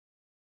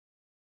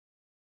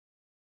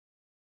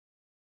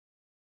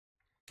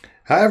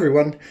Hi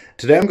everyone,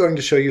 today I'm going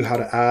to show you how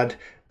to add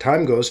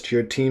timeghost to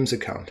your Teams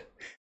account.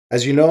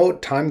 As you know,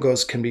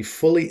 timeghost can be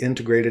fully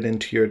integrated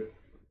into your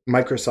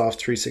Microsoft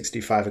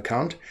 365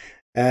 account,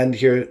 and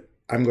here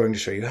I'm going to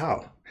show you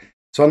how.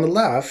 So on the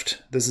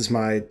left, this is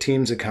my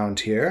Teams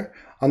account here.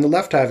 On the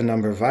left I have a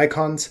number of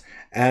icons,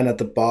 and at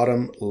the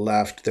bottom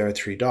left there are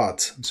three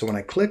dots. So when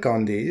I click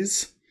on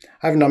these,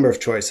 I have a number of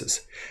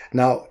choices.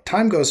 Now,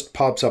 timeghost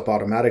pops up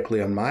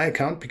automatically on my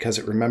account because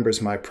it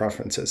remembers my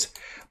preferences.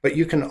 But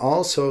you can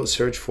also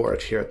search for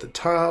it here at the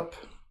top.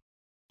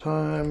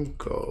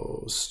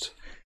 Timeghost.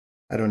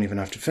 I don't even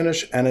have to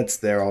finish, and it's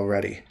there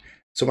already.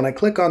 So when I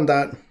click on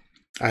that,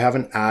 I have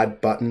an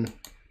add button.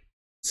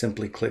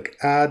 Simply click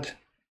add,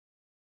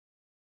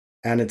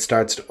 and it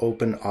starts to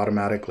open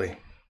automatically.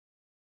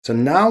 So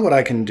now what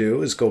I can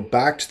do is go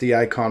back to the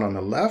icon on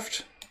the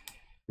left,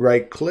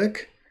 right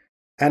click,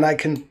 and I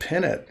can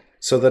pin it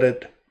so that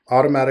it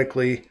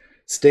automatically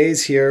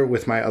stays here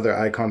with my other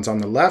icons on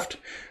the left,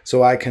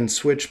 so I can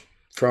switch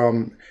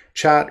from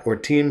chat or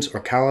Teams or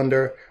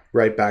calendar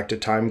right back to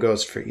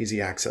timeghost for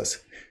easy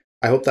access.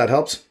 I hope that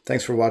helps.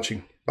 Thanks for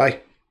watching.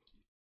 Bye.